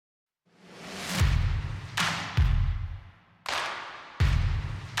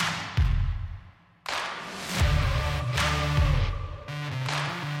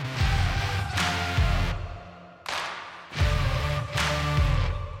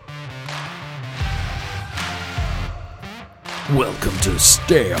Welcome to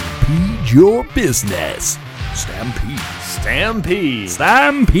Stampede Your Business. Stampede. Stampede.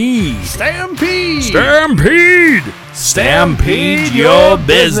 Stampede. Stampede. Stampede. Stampede your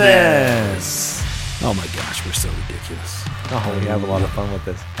business. Oh my gosh, we're so ridiculous. Oh, we have a lot of fun with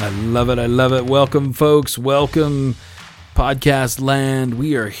this. I love it. I love it. Welcome, folks. Welcome, podcast land.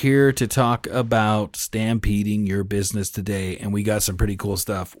 We are here to talk about stampeding your business today, and we got some pretty cool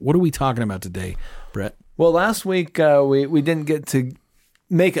stuff. What are we talking about today, Brett? Well, last week we didn't get to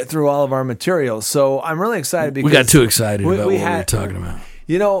make it through all of our materials, so I'm really excited because we got too excited about what we were had, talking about.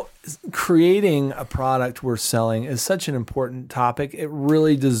 You know, creating a product we're selling is such an important topic. It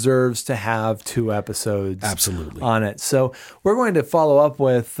really deserves to have 2 episodes Absolutely. on it. So we're going to follow up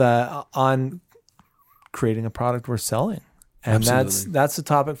with on creating a product we're selling. And Absolutely. that's the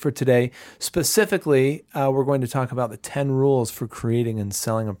topic for today. Specifically, we're going to talk about the 10 rules for creating and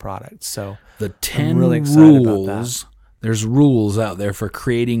selling a product. So the 10 really excited about rules. There's rules out there for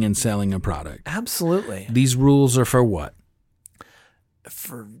creating and selling a product. Absolutely. These rules are for what?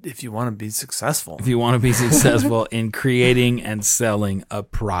 For if you want to be successful. If you want to be successful in creating and selling a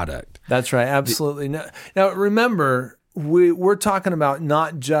product. That's right. Absolutely. Now remember, we're talking about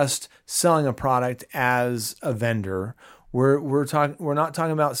not just selling a product as a vendor. We're not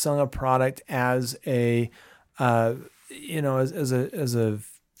talking about selling a product as a as a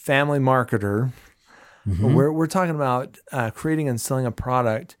family marketer. Mm-hmm. We're talking about creating and selling a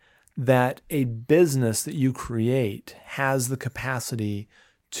product that a business that you create has the capacity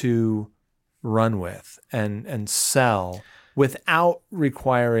to run with and sell without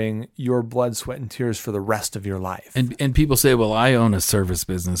requiring your blood, sweat, and tears for the rest of your life. And people say, well, I own a service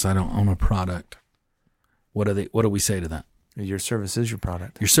business. I don't own a product. What do we say to that? Your service is your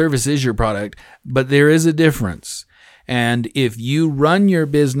product. Your service is your product, but there is a difference. And if you run your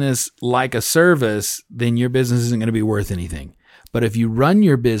business like a service, then your business isn't going to be worth anything. But if you run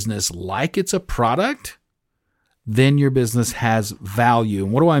your business like it's a product, then your business has value.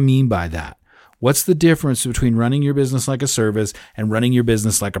 And what do I mean by that? What's the difference between running your business like a service and running your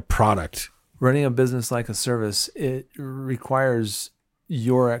business like a product? Running a business like a service, it requires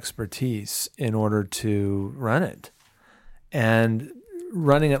your expertise in order to run it. And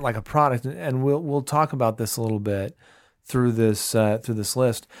running it like a product, and we'll talk about this a little bit through this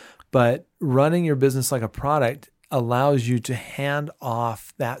list, but running your business like a product allows you to hand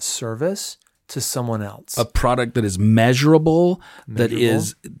off that service to someone else. A product that is measurable, that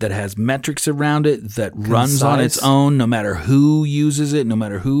has metrics around it, that runs on its own, no matter who uses it, no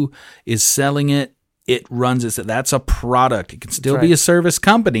matter who is selling it, it runs it. That's a product. It can still be a service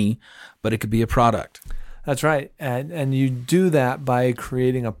company, but it could be a product. That's right. And you do that by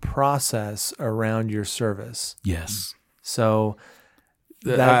creating a process around your service. Yes. So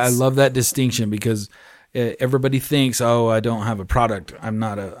I love that distinction because everybody thinks, oh, I don't have a product. I'm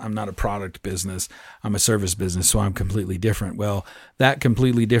not a product business. I'm a service business, so I'm completely different. Well, that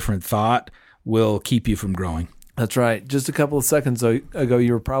completely different thought will keep you from growing. That's right. Just a couple of seconds ago,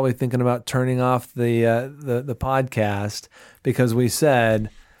 you were probably thinking about turning off the podcast because we said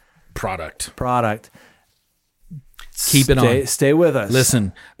product. Keep it on. Stay with us.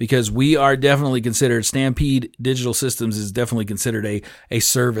 Listen, because we are definitely considered, Stampede Digital Systems is definitely considered a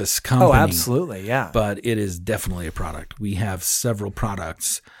service company. Oh, absolutely, yeah. But it is definitely a product. We have several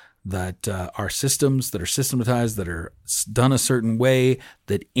products that are systems, that are systematized, that are done a certain way,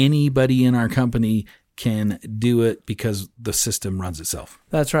 that anybody in our company can do it because the system runs itself.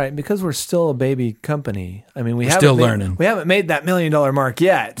 That's right. Because we're still a baby company. I mean, we're still learning. We haven't made that $1 million mark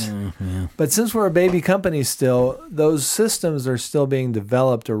yet. Yeah. But since we're a baby company still, those systems are still being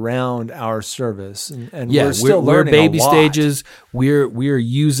developed around our service, and we're still learning. We're baby a lot. stages. We're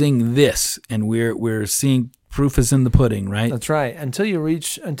using this, and we're seeing proof is in the pudding, right? That's right. Until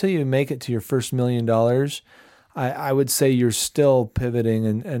you make it to your first $1 million. I would say you're still pivoting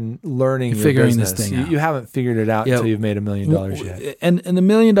and learning your figuring business. this thing out. You haven't figured it out until you've made $1 million yet. And the $1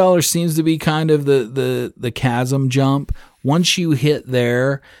 million seems to be kind of the chasm jump. Once you hit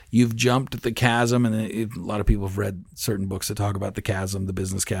there, you've jumped the chasm, and a lot of people have read certain books that talk about the chasm, the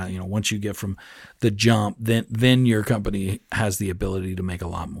business chasm. Once you get from the jump, then your company has the ability to make a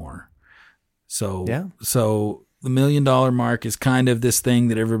lot more. So the $1 million mark is kind of this thing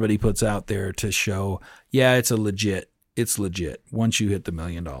that everybody puts out there to show, it's legit. Once you hit the $1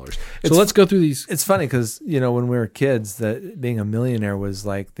 million. So let's go through these. It's funny because, when we were kids, that being a millionaire was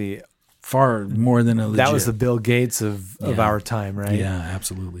like the far more than a legit. That was the Bill Gates of our time, right? Yeah,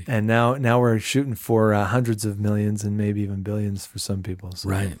 absolutely. And now we're shooting for hundreds of millions and maybe even billions for some people. So.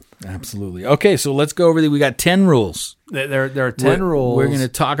 Right, absolutely. Okay, so let's go over we got 10 rules. There are 10 rules. We're going to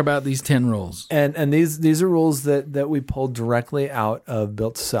talk about these 10 rules. And these are rules that we pulled directly out of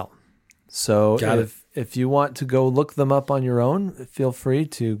Built to Sell. So if you want to go look them up on your own, feel free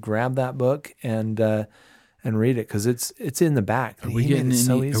to grab that book and read it, because it's in the back. Are we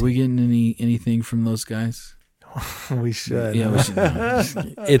getting anything from those guys? We should. Yeah, we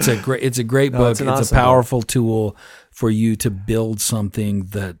should. It's a great book. It's awesome a powerful tool for you to build something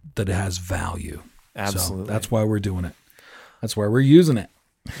that has value. Absolutely. So that's why we're doing it. That's why we're using it.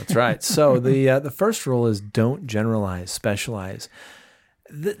 That's right. So the first rule is don't generalize, specialize.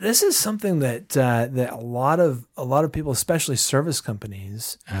 This is something that a lot of people, especially service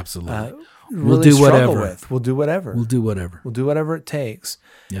companies, absolutely really struggle with. We'll do whatever. We'll do whatever. We'll do whatever it takes.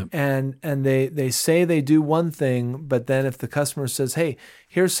 Yep. And they say they do one thing, but then if the customer says, "Hey,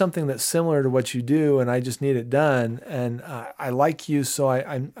 here's something that's similar to what you do, and I just need it done, and I like you, so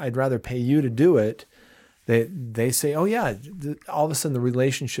I'd rather pay you to do it," they say, "Oh yeah," all of a sudden the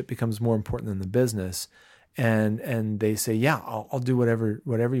relationship becomes more important than the business. And they say, "Yeah, I'll do whatever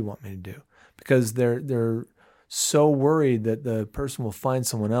you want me to do," because they're so worried that the person will find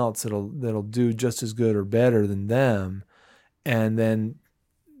someone else that'll do just as good or better than them, and then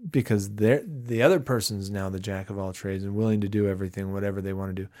because the other person's now the jack of all trades and willing to do everything, whatever they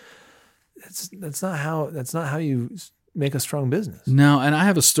want to do. That's not how you make a strong business. No, and I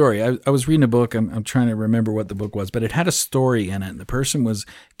have a story. I was reading a book. I'm trying to remember what the book was, but it had a story in it. And the person was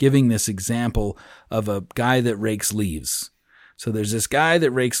giving this example of a guy that rakes leaves. So there's this guy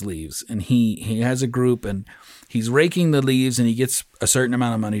that rakes leaves, and he has a group, and he's raking the leaves, and he gets a certain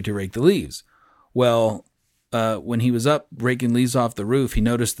amount of money to rake the leaves. Well, when he was up raking leaves off the roof, he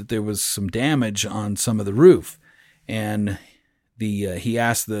noticed that there was some damage on some of the roof, and he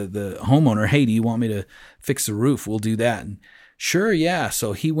asked the homeowner, "Hey, do you want me to fix the roof? We'll do that." And sure, yeah.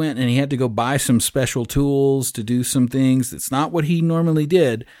 So he went and he had to go buy some special tools to do some things. It's not what he normally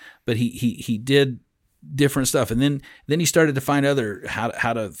did, but he did different stuff. And then he started to find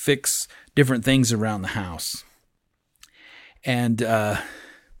how to fix different things around the house. And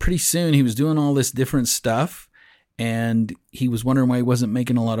pretty soon he was doing all this different stuff, and he was wondering why he wasn't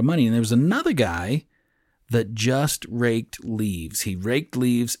making a lot of money. And there was another guy that just raked leaves. He raked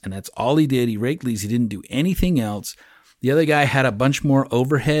leaves, and that's all he did. He raked leaves. He didn't do anything else. The other guy had a bunch more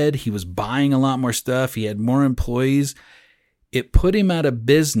overhead. He was buying a lot more stuff. He had more employees. It put him out of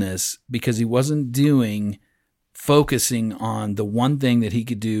business because he wasn't focusing on the one thing that he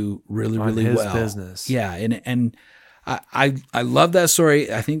could do really, really well. On his business. Yeah, and I love that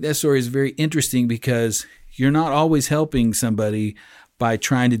story. I think that story is very interesting because you're not always helping somebody by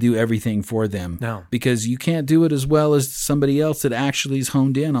trying to do everything for them. No. Because you can't do it as well as somebody else that actually is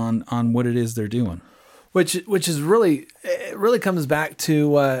honed in on what it is they're doing. Which is really, it really comes back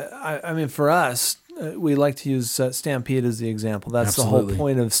to, I mean, for us, we like to use Stampede as the example. That's Absolutely. The whole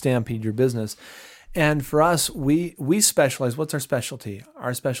point of Stampede Your Business. And for us, we specialize. What's our specialty?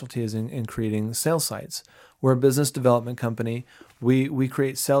 Our specialty is in creating sales sites. We're a business development company. We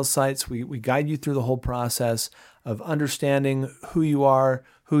create sales sites. We guide you through the whole process of understanding who you are,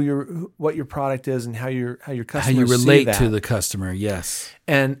 what your product is, and how your customers how you relate see that. to the customer. Yes,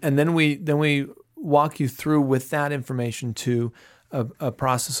 and then we walk you through with that information to a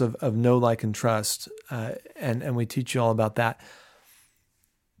process of know, like, and trust, and we teach you all about that.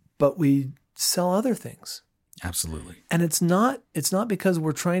 But we sell other things. Absolutely. And it's not because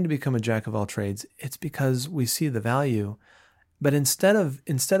we're trying to become a jack of all trades. It's because we see the value. But instead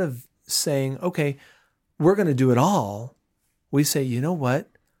of saying, okay, we're going to do it all, we say, you know what?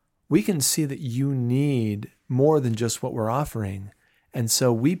 We can see that you need more than just what we're offering. And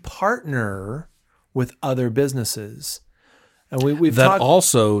so we partner with other businesses. And we've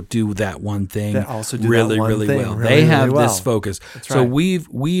also do that one thing that also do really, that one really thing well. really, They have really well. this focus. That's So right.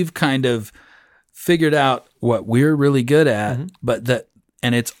 we've kind of figured out what we're really good at, Mm-hmm.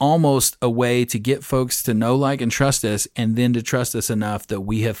 and it's almost a way to get folks to know, like, and trust us, and then to trust us enough that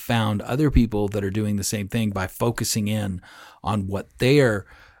we have found other people that are doing the same thing by focusing in on what they're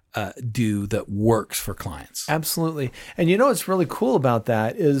do that works for clients. Absolutely. And you know what's really cool about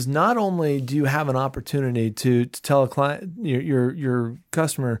that is not only do you have an opportunity to tell a client, your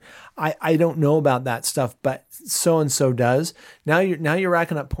customer, I don't know about that stuff, but so and so does. Now you're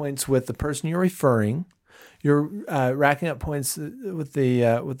racking up points with the person you're referring. You're racking up points with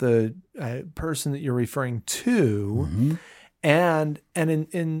the person that you're referring to. Mm-hmm. And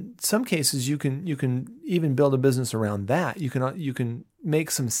in some cases, you can even build a business around that. You can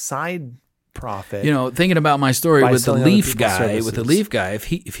make some side profit. Thinking about my story with the selling other leaf people's guy,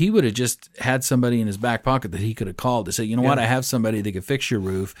 services. if he would have just had somebody in his back pocket that he could have called to say, you know what, I have somebody that could fix your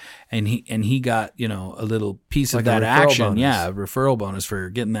roof, and he got a little piece Like of a that referral action, bonus. a referral bonus for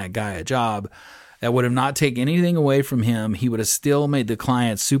getting that guy a job. That would have not taken anything away from him. He would have still made the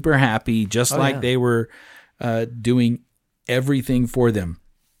client super happy, just like they were doing everything for them.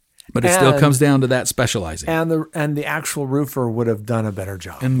 But it still comes down to that specializing. And the actual roofer would have done a better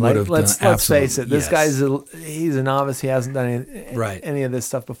job. And let's face it. This yes. he's a novice. He hasn't done any of this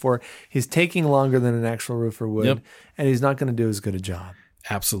stuff before. He's taking longer than an actual roofer would, and he's not going to do as good a job.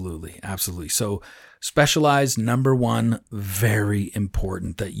 Absolutely. Absolutely. So specialize, number one, very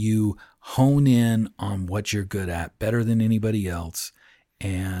important that you hone in on what you're good at better than anybody else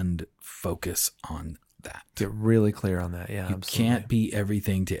and focus on that. Get really clear on that. Yeah, you absolutely. Can't be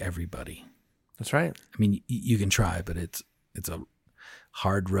everything to everybody. That's right. I mean, you can try, but it's a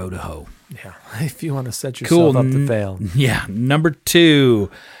hard row to hoe. Yeah, if you want to set yourself up to fail. Yeah. Number 2,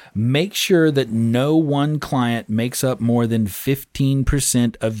 make sure that no one client makes up more than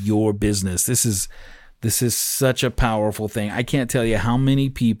 15% of your business. This is such a powerful thing. I can't tell you how many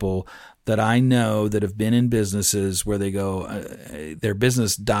people that I know that have been in businesses where they go, their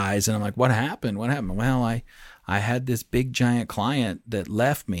business dies, and I'm like, what happened? What happened? Well, I had this big giant client that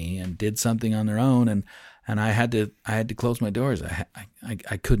left me and did something on their own, and I had to close my doors.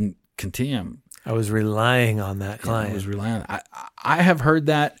 I couldn't continue. I was relying on that client. I was relying on. I have heard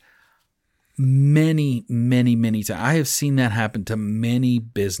that many, many, many times. I have seen that happen to many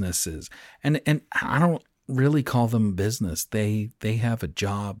businesses, and I don't really call them a business. They have a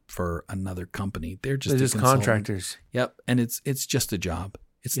job for another company. They're just contractors. Yep. And it's just a job.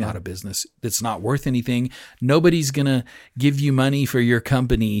 It's not a business. It's not worth anything. Nobody's going to give you money for your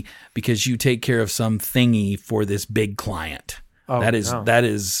company because you take care of some thingy for this big client. That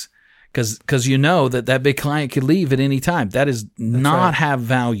is because that big client could leave at any time. That is not have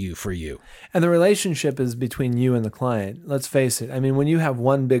value for you. And the relationship is between you and the client. Let's face it. I mean, when you have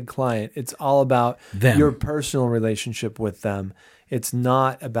one big client, it's all about your personal relationship with them. It's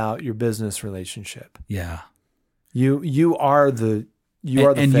not about your business relationship. Yeah. You are the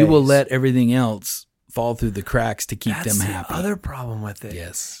face. You will let everything else fall through the cracks to keep them happy. The other problem with it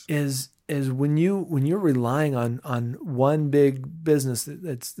is when you're relying on one big business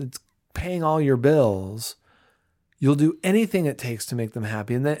that's paying all your bills, you'll do anything it takes to make them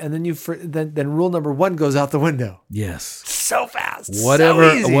happy, and then rule number 1 goes out the window. Yes, so fast, whatever,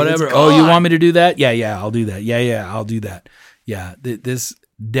 so easy. whatever. Oh, you want me to do that? Yeah, I'll do that. Yeah, I'll do that. Yeah, this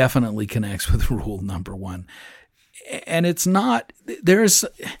definitely connects with rule number 1, and it's not.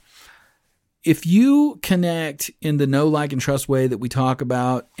 If you connect in the know, like, and trust way that we talk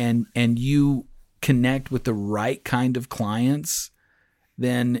about, and you connect with the right kind of clients,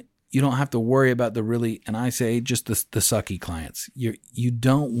 then you don't have to worry about the really, and I say just the sucky clients. You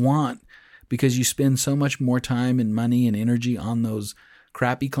don't want, because you spend so much more time and money and energy on those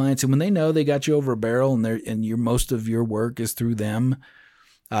crappy clients, and when they know they got you over a barrel and most of your work is through them.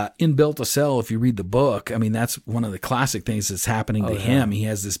 In Built to Sell, if you read the book, I mean, that's one of the classic things that's happening to him. He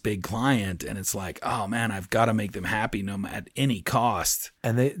has this big client, and it's like, oh man, I've got to make them happy at any cost.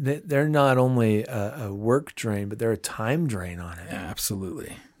 And they're not only a work drain, but they're a time drain on it. Yeah,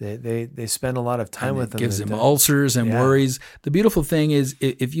 absolutely. They spend a lot of time with them. It gives them ulcers and worries. The beautiful thing is,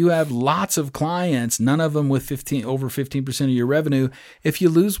 if you have lots of clients, none of them with over 15% of your revenue, if you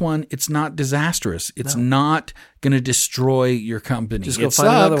lose one, it's not disastrous. It's not going to destroy your company. Just go find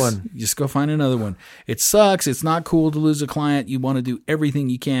another one. Just go find another one. It sucks. It's not cool to lose a client. You want to do everything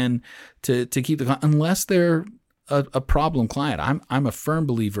you can to keep the client, unless they're a problem client. I'm a firm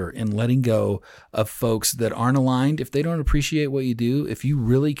believer in letting go of folks that aren't aligned. If they don't appreciate what you do, if you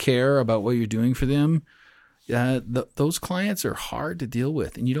really care about what you're doing for them, those clients are hard to deal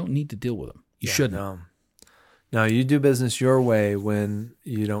with, and you don't need to deal with them. You shouldn't. No, you do business your way when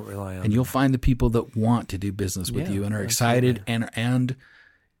you don't rely on and you'll find the people that want to do business with you and are excited and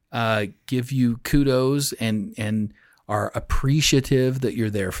give you kudos and are appreciative that you're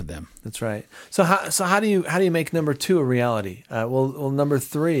there for them. That's right. So how do you make number 2 a reality? Well, number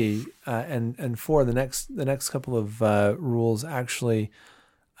 3 and 4, the next couple of rules actually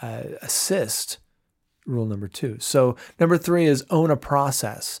assist rule number 2. So number 3 is own a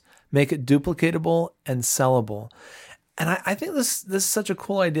process, make it duplicatable and sellable. And I think this is such a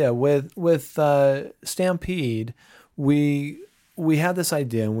cool idea. With Stampede, we had this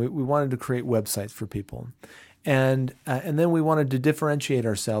idea, and we wanted to create websites for people. And then we wanted to differentiate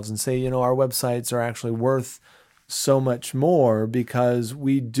ourselves and say, our websites are actually worth so much more because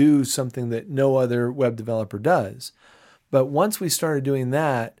we do something that no other web developer does. But once we started doing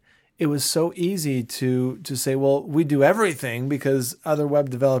that, it was so easy to say, well, we do everything because other web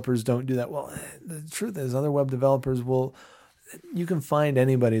developers don't do that. Well, the truth is other web developers you can find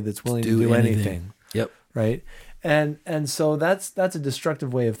anybody that's willing to do anything. Yep. Right. And so that's a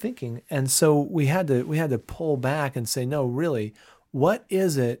destructive way of thinking. And so we had to pull back and say, no, really, what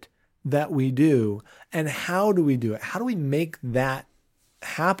is it that we do and how do we do it? How do we make that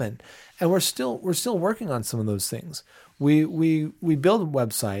happen? And we're still working on some of those things. We build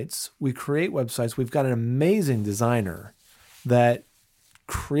websites, we create websites. We've got an amazing designer that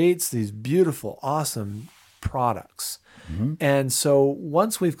creates these beautiful, awesome products. Mm-hmm. And so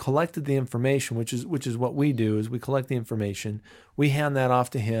once we've collected the information, which is what we do, is we collect the information, we hand that off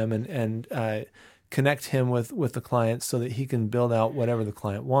to him and connect him with the client so that he can build out whatever the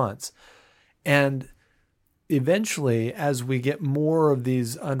client wants. And eventually, as we get more of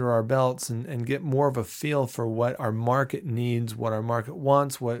these under our belts and get more of a feel for what our market needs, what our market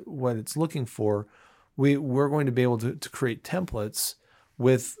wants, what it's looking for, we're going to be able to create templates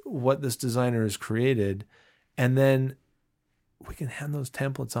with what this designer has created. And then we can hand those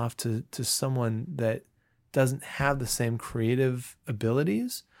templates off to someone that doesn't have the same creative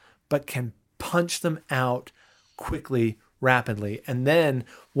abilities, but can punch them out quickly, rapidly. And then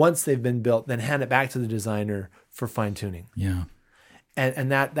once they've been built, then hand it back to the designer for fine tuning. Yeah.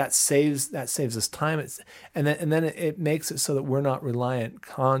 And that saves us time. And then it makes it so that we're not reliant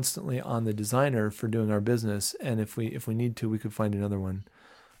constantly on the designer for doing our business. And if we need to, we could find another one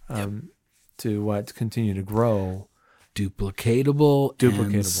to continue to grow. Duplicatable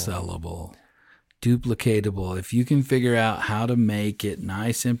and sellable. Duplicatable. If you can figure out how to make it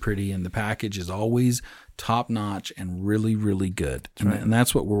nice and pretty, and the package is always top notch and really, really good. And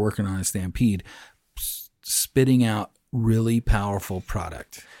that's what we're working on at Stampede, spitting out really powerful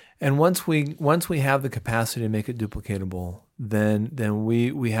product. And once we have the capacity to make it duplicatable, then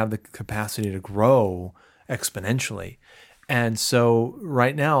we have the capacity to grow exponentially. And so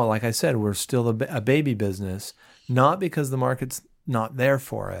right now, like I said, we're still a baby business, not because the market's not there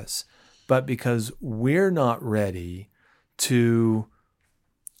for us, but because we're not ready to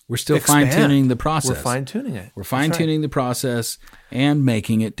We're still fine-tuning the process. We're fine-tuning it. We're fine-tuning the process and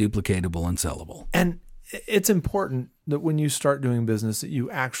making it duplicatable and sellable. And it's important that when you start doing business, that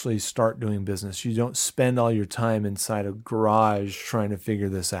you actually start doing business. You don't spend all your time inside a garage trying to figure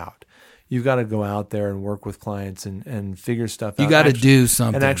this out. You've got to go out there and work with clients and figure stuff out. You got to do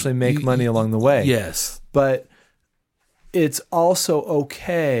something. And actually make money along the way. Yes. But it's also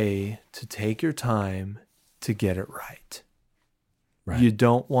okay to take your time to get it right. Right. You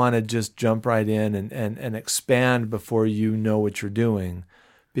don't want to just jump right in and expand before you know what you're doing,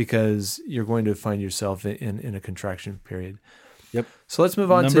 because you're going to find yourself in a contraction period. Yep. So let's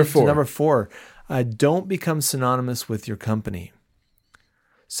move on to number 4. Don't become synonymous with your company.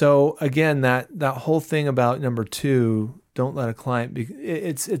 So again, that whole thing about number 2, don't let a client be.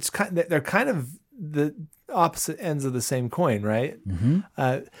 They're kind of the opposite ends of the same coin, right? Mm-hmm.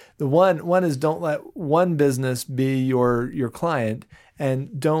 The one is don't let one business be your client,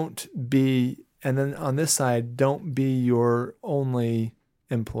 and then on this side, don't be your only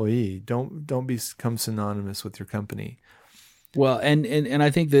employee. Don't become synonymous with your company. Well, and I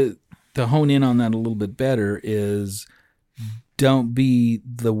think that to hone in on that a little bit better is don't be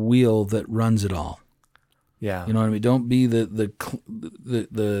the wheel that runs it all. Yeah. You know what I mean? Don't be the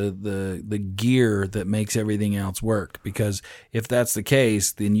gear that makes everything else work, because if that's the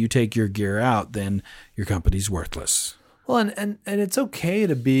case, then you take your gear out, then your company's worthless. Well, and it's okay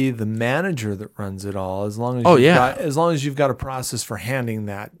to be the manager that runs it all, as long as as long as you've got a process for handing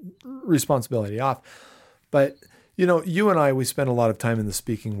that responsibility off. But you and I, we spend a lot of time in the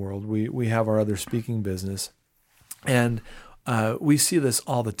speaking world. We have our other speaking business, and we see this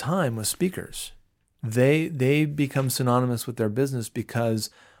all the time with speakers. They become synonymous with their business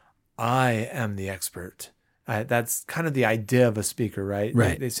because I am the expert. That's kind of the idea of a speaker, right?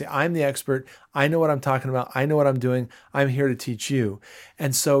 Right. They say, I'm the expert. I know what I'm talking about. I know what I'm doing. I'm here to teach you.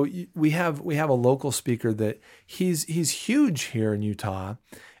 And so we have a local speaker that he's huge here in Utah,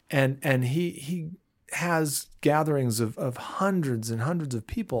 and he has gatherings of hundreds and hundreds of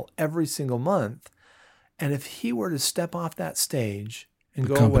people every single month. And if he were to step off that stage and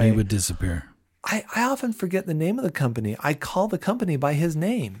go away, the company would disappear. I often forget the name of the company. I call the company by his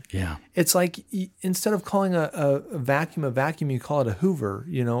name. Yeah. It's like instead of calling a vacuum, you call it a Hoover,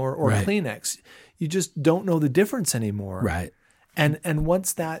 or right. Kleenex. You just don't know the difference anymore. Right. And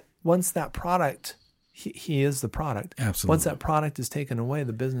once that product, He is the product. Absolutely. Once that product is taken away,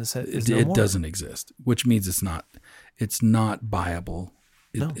 the business is no it more. doesn't exist, which means it's not viable.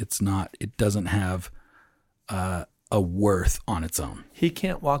 It doesn't have a worth on its own. He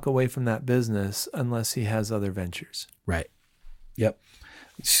can't walk away from that business unless he has other ventures. Right. Yep.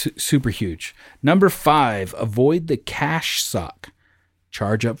 Super huge. Number 5, avoid the cash suck.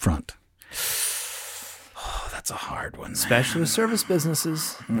 Charge up front. Oh, that's a hard one. Especially with service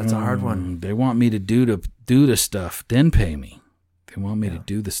businesses. That's a hard one. They want me to do the stuff, then pay me. They want me to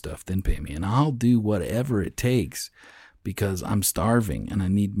do the stuff, then pay me. And I'll do whatever it takes because I'm starving and I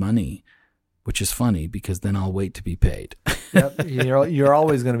need money, which is funny because then I'll wait to be paid. Yep. You're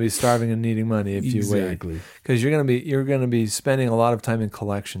always going to be starving and needing money if you wait. Because you're going to be spending a lot of time in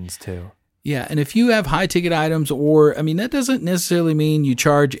collections too. Yeah, and if you have high ticket items, that doesn't necessarily mean you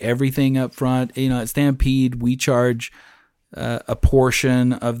charge everything up front. At Stampede, we charge a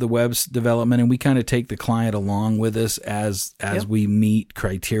portion of the web's development, and we kind of take the client along with us as we meet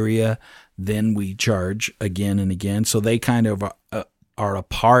criteria. Then we charge again and again, so they kind of are a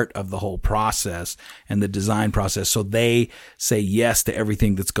part of the whole process and the design process. So they say yes to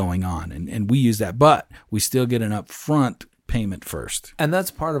everything that's going on, and we use that, but we still get an upfront payment first. And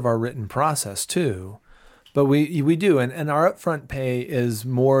that's part of our written process too. But we do, and our upfront pay is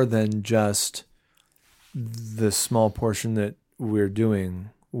more than just the small portion that we're doing.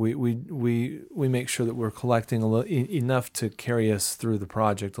 We make sure that we're collecting enough to carry us through the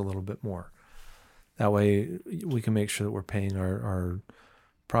project a little bit more. That way we can make sure that we're paying our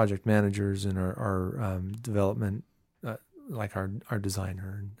project managers and our development, like our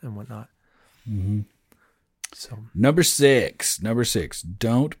designer and whatnot. Mm-hmm. So Number six,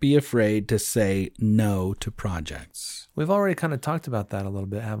 don't be afraid to say no to projects. We've already kind of talked about that a little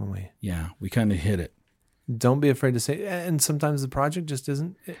bit, haven't we? Yeah, we kind of hit it. Don't be afraid to say, and sometimes the project just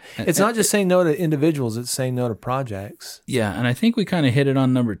isn't. It's not just saying no to individuals; it's saying no to projects. Yeah, and I think we kind of hit it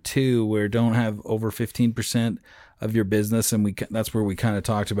on number 2, where don't have over 15% of your business, and that's where we kind of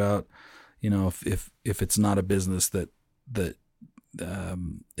talked about, if it's not a business that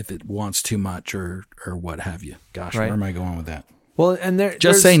if it wants too much or what have you. Gosh, right. Where am I going with that? Well, and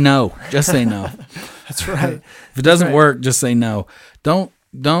just say no. Just say no. That's right. If it doesn't work, just say no.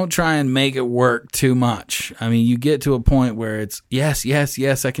 Don't try and make it work too much. I mean, you get to a point where it's yes,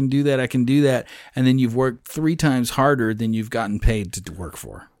 I can do that, and then you've worked 3 times harder than you've gotten paid to work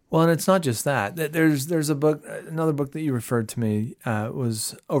for. Well, and it's not just that. There's another book that you referred to me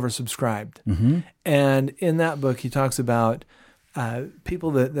was Oversubscribed, mm-hmm. and in that book he talks about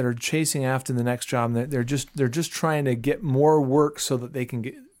people that are chasing after the next job. And they're just trying to get more work so that they can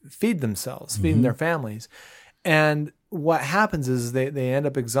feed themselves, mm-hmm. feeding their families, and what happens is they end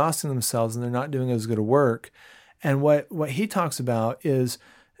up exhausting themselves and they're not doing as good a work. And what he talks about is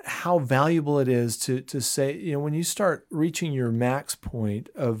how valuable it is to say, when you start reaching your max point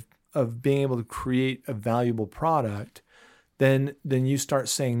of being able to create a valuable product, then you start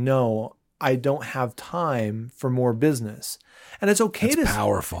saying, no, I don't have time for more business. And it's okay. That's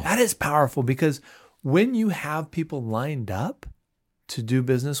powerful. That is powerful, because when you have people lined up to do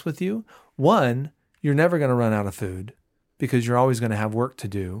business with you, one, you're never going to run out of food because you're always going to have work to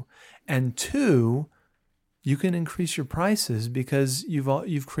do. And 2, you can increase your prices because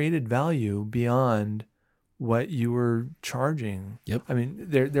you've created value beyond what you were charging. Yep. I mean,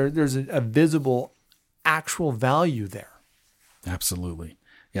 there's a visible, actual value there. Absolutely.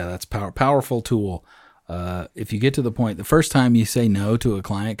 Yeah, that's powerful tool. If you get to the point, the first time you say no to a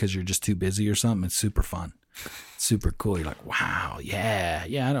client because you're just too busy or something, it's super fun. It's super cool. You're like, wow, yeah,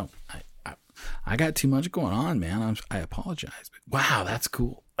 I got too much going on, man. I apologize. But wow, that's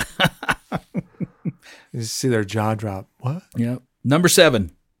cool. You see their jaw drop. What? Yep. Number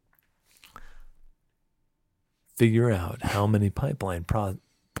 7. Figure out how many pipeline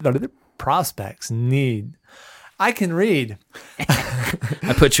prospects need. I can read.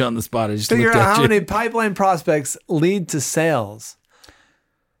 I put you on the spot. I just figure looked out at how you. many pipeline prospects lead to sales.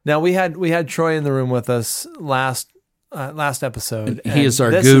 Now we had Troy in the room with us last episode. He is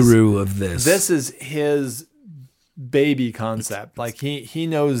our guru of this. This is his baby concept. Like he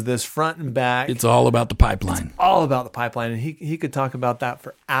knows this front and back. It's all about the pipeline. It's all about the pipeline, and he could talk about that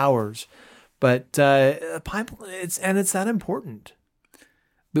for hours. But pipeline, it's that important.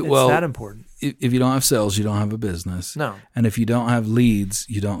 But, it's that important. If you don't have sales, you don't have a business. No. And if you don't have leads,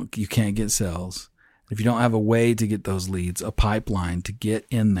 you can't get sales. If you don't have a way to get those leads, a pipeline to get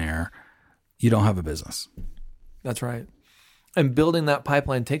in there, you don't have a business. That's right. And building that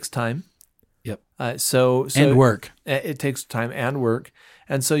pipeline takes time. Yep. So and work. It takes time and work.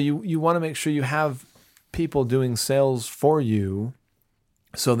 And so you want to make sure you have people doing sales for you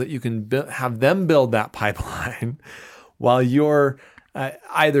so that you can have them build that pipeline while you're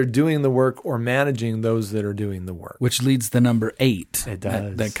either doing the work or managing those that are doing the work. Which leads to number 8. It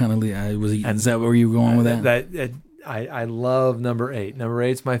does. That kind of is that where you were going with that? I love number 8. Number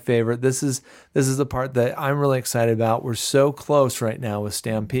 8's my favorite. This is the part that I'm really excited about. We're so close right now with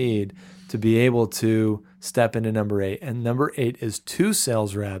Stampede to be able to step into number 8. And number 8 is 2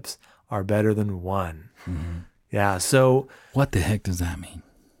 sales reps are better than 1. Mm-hmm. Yeah. So what the heck does that mean?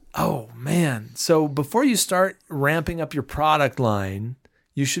 Oh man. So before you start ramping up your product line,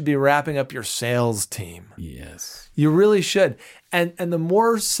 you should be wrapping up your sales team. Yes. You really should. And the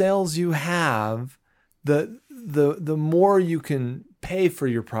more sales you have, the more you can pay for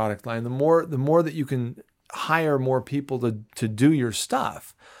your product line, the more that you can hire more people to do your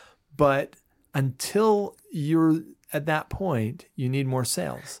stuff. But until you're at that point, you need more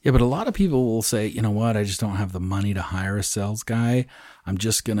sales. Yeah, but a lot of people will say, you know what, I just don't have the money to hire a sales guy. I'm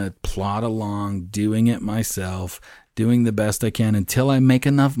just going to plod along doing it myself, doing the best I can until I make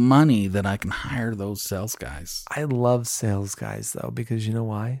enough money that I can hire those sales guys. I love sales guys, though, because you know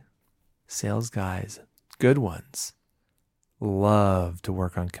why? Sales guys, good ones, love to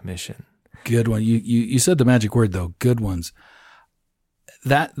work on commission. Good one. You said the magic word, though, good ones.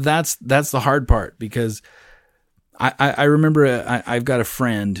 That's the hard part, because I remember I've got a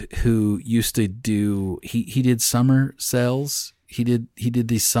friend who used to do, he did summer sales. He did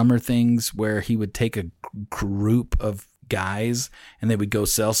these summer things where he would take a group of guys and they would go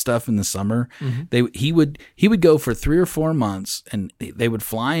sell stuff in the summer. Mm-hmm. He would go for 3 or 4 months, and they would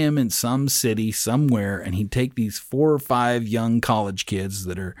fly him in some city somewhere, and he'd take these 4 or 5 young college kids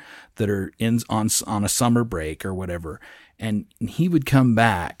that are on a summer break or whatever. And he would come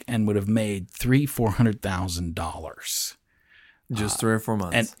back and would have made $300,000-$400,000 just 3 or 4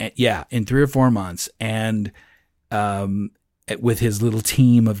 months. And yeah, in 3 or 4 months, and with his little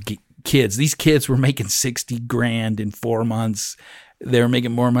team of kids. These kids were making $60,000 in 4 months. They were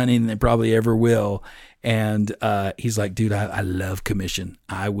making more money than they probably ever will. And he's like, dude, I love commission.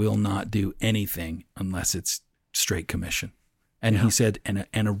 I will not do anything unless it's straight commission. And he said, and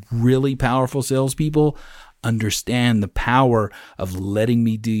a really powerful salespeople understand the power of letting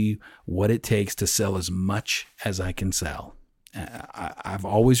me do what it takes to sell as much as I can sell. I've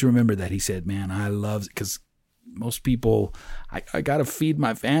always remembered that. He said, man, I love it, because most people, I got to feed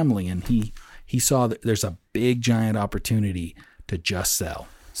my family. And he saw that there's a big, giant opportunity to just sell.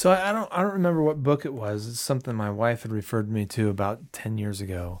 So I don't remember what book it was. It's something my wife had referred me to about 10 years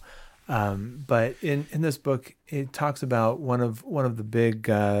ago. But in this book, it talks about one of the big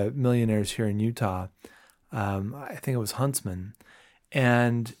millionaires here in Utah. I think it was Huntsman,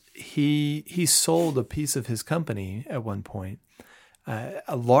 and he sold a piece of his company at one point,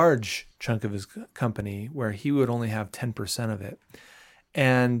 a large chunk of his company, where he would only have 10% of it.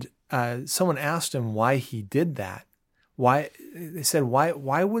 And someone asked him why he did that. Why? They said,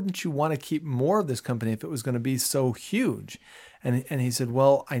 why wouldn't you want to keep more of this company if it was going to be so huge? And he said,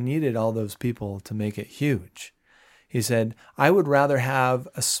 well, I needed all those people to make it huge. He said, I would rather have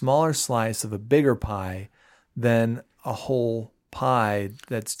a smaller slice of a bigger pie than a whole pie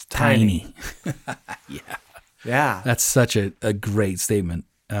that's tiny. Yeah. Yeah. That's such a great statement.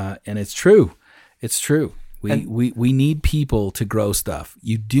 And it's true. It's true. We need people to grow stuff.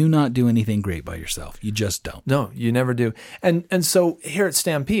 You do not do anything great by yourself. You just don't. No, you never do. And so here at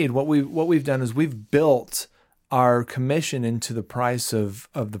Stampede, what we've done is we've built our commission into the price of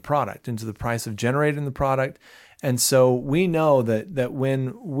the product, into the price of generating the product. And so we know that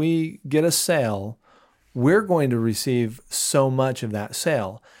when we get a sale, we're going to receive so much of that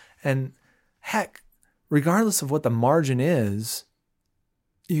sale. And heck, regardless of what the margin is,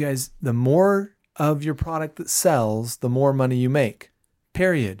 you guys, the more of your product that sells, the more money you make,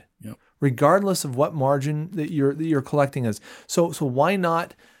 period. Yep. Regardless of what margin that you're collecting is. So why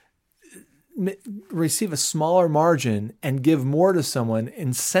not receive a smaller margin and give more to someone,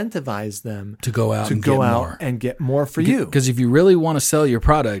 incentivize them to go out and get more for you? Because if you really want to sell your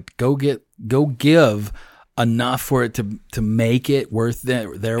product, go give enough for it to make it worth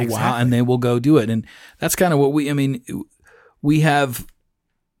their while, and they will go do it. And that's kind of what we have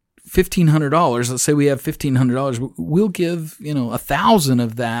 $1,500. Let's say we have $1,500. We'll give, 1,000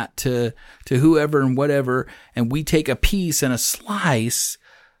 of that to whoever and whatever, and we take a piece and a slice.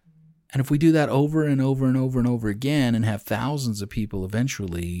 And if we do that over and over and over and over again, and have thousands of people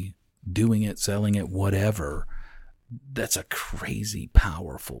eventually doing it, selling it, whatever, that's a crazy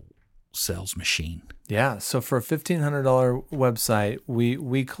powerful sales machine. Yeah. So for a $1,500 website,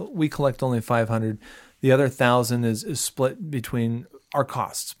 we collect only $500. The other $1,000 is split between our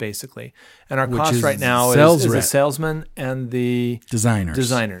costs basically. And our Which cost is right now sales is the rep. salesman and the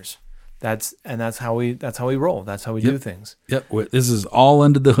Designers. That's how we roll. That's how we do things. Yep. This is all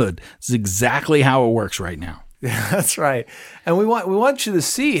under the hood. This is exactly how it works right now. That's right. And we want you to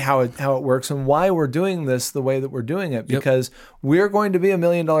see how it works and why we're doing this the way that we're doing it, because we're going to be $1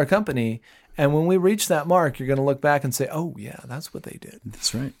 million company. And when we reach that mark, you're going to look back and say, oh, yeah, that's what they did.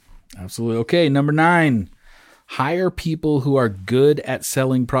 That's right. Absolutely. Okay. Number 9, hire people who are good at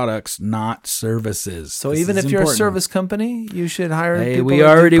selling products, not services. So even if you're a service company, you should hire people. We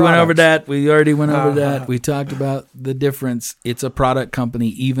already went over that. We talked about the difference. It's a product company,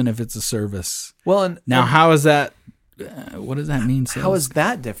 even if it's a service. Well, and now, how is that? What does that mean? How is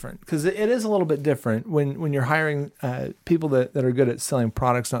that different? Because it is a little bit different when you're hiring people that are good at selling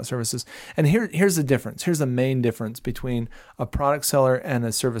products, not services. And here's the difference. Here's the main difference between a product seller and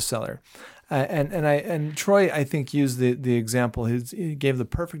a service seller. And Troy, I think, used the example. He gave the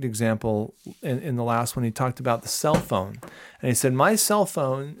perfect example in the last one. He talked about the cell phone, and he said, "My cell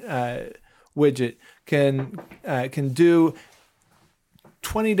phone widget can do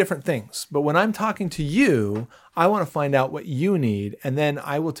 20 different things. But when I'm talking to you, I want to find out what you need, and then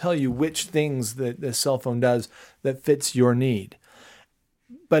I will tell you which things that the cell phone does that fits your need.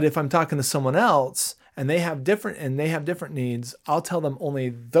 But if I'm talking to someone else and they have different needs, I'll tell them only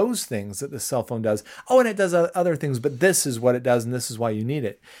those things that the cell phone does. Oh, and it does other things, but this is what it does, and this is why you need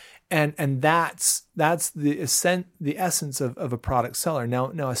it." And that's the essence of a product seller.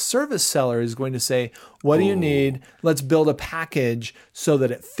 Now a service seller is going to say, "What do you need? Let's build a package so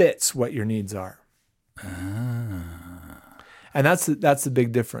that it fits what your needs are." And that's the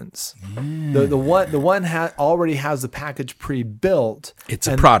big difference. Yeah. The one already has the package pre-built. It's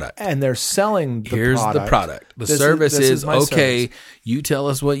a product, and they're selling the Here's product. The product. The service is okay. Service. You tell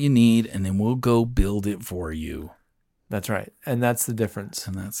us what you need, and then we'll go build it for you. That's right, and that's the difference.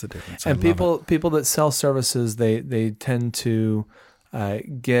 And people that sell services, they tend to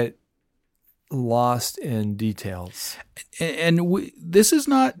get lost in details. And this is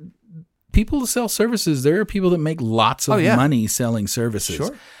not people that sell services. There are people that make lots of money selling services.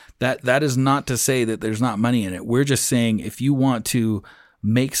 Sure. That is not to say that there's not money in it. We're just saying if you want to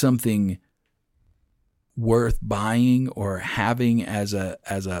make something worth buying or having as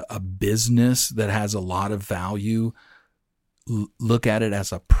a business that has a lot of value, look at it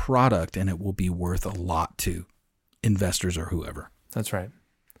as a product, and it will be worth a lot to investors or whoever. That's right.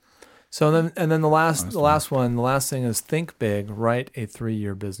 So then the last thing is think big. Write a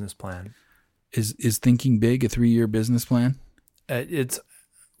 3-year business plan. Is thinking big a 3-year business plan?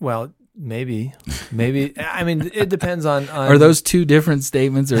 Maybe. I mean, it depends on. Are those two different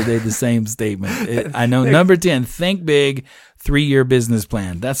statements, or are they the same statement? I know number 10, think big, 3-year business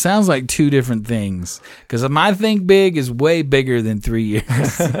plan. That sounds like two different things, because my think big is way bigger than 3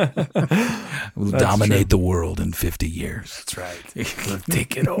 years. We'll dominate the world in 50 years. That's right. We'll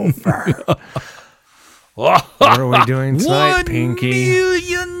take it over. What are we doing tonight, Pinky?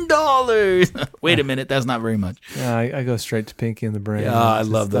 $1 million. Wait a minute, that's not very much. Yeah, I go straight to Pinky in the brain. Yeah, I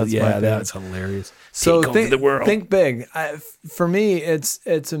love that. Yeah, that's hilarious. So think big. For me, it's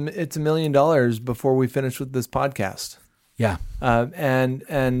 $1 million before we finish with this podcast. Yeah, and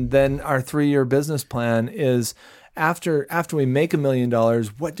then our 3-year business plan is after we make $1 million,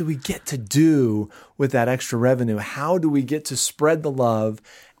 what do we get to do with that extra revenue? How do we get to spread the love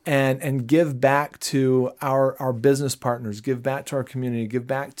and give back to our business partners, give back to our community, give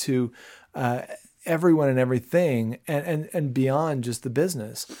back to everyone and everything, and beyond just the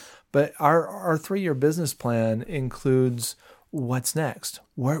business. But our 3-year business plan includes what's next.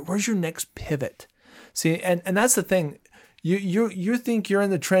 Where's your next pivot? See, and that's the thing. You think you're in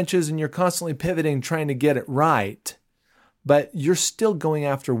the trenches and you're constantly pivoting, trying to get it right, but you're still going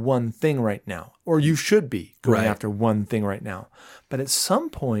after one thing right now, or you should be going after one thing right now. But at some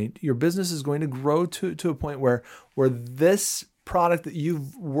point, your business is going to grow to a point where this product that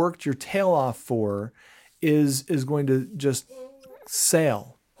you've worked your tail off for is going to just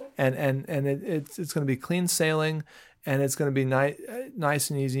sail, and it's going to be clean sailing, and it's going to be nice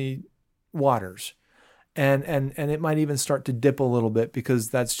and easy waters. And it might even start to dip a little bit because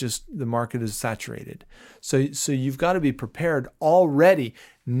that's just the market is saturated. So you've got to be prepared already.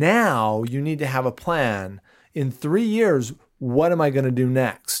 Now you need to have a plan. In 3 years, what am I going to do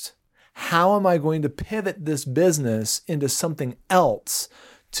next? How am I going to pivot this business into something else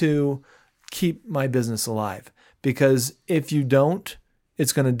to keep my business alive? Because if you don't,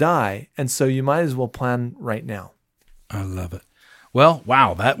 it's going to die. And so you might as well plan right now. I love it. Well,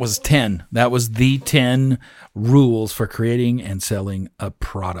 wow, that was 10. That was the 10 rules for creating and selling a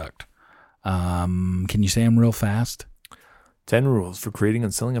product. Can you say them real fast? 10 rules for creating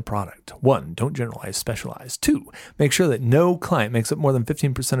and selling a product. 1, don't generalize, specialize. 2, make sure that no client makes up more than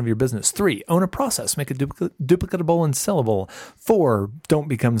 15% of your business. 3, own a process, make it duplicable and sellable. 4, don't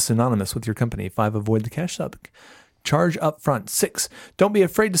become synonymous with your company. 5, avoid the cash suck. Charge up front. 6, don't be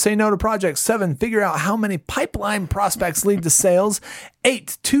afraid to say no to projects. 7, figure out how many pipeline prospects lead to sales.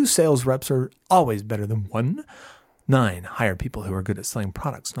 8, 2 sales reps are always better than 1. 9, hire people who are good at selling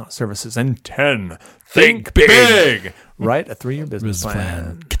products, not services. And 10, think big. Write a 3-year business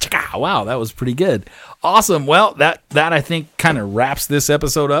plan. Wow, that was pretty good. Awesome. Well, that I think kind of wraps this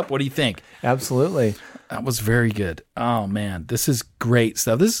episode up. What do you think? Absolutely. That was very good. Oh man, this is great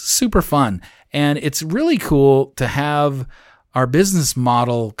stuff. This is super fun. And it's really cool to have our business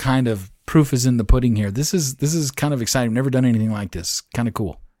model kind of proof is in the pudding here. This is kind of exciting. I've never done anything like this. Kind of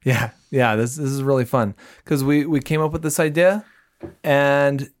cool. Yeah. This is really fun because we came up with this idea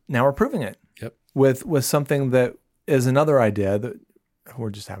and now we're proving it. Yep. With something that is another idea that we're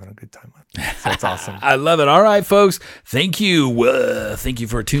just having a good time with. So that's awesome. I love it. All right, folks. Thank you. Thank you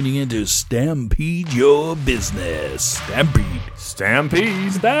for tuning in to Stampede Your Business. Stampede.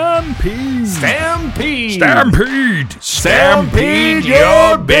 Stampede. Stampede. Stampede. Stampede. Stampede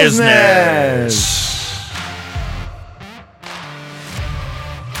your business.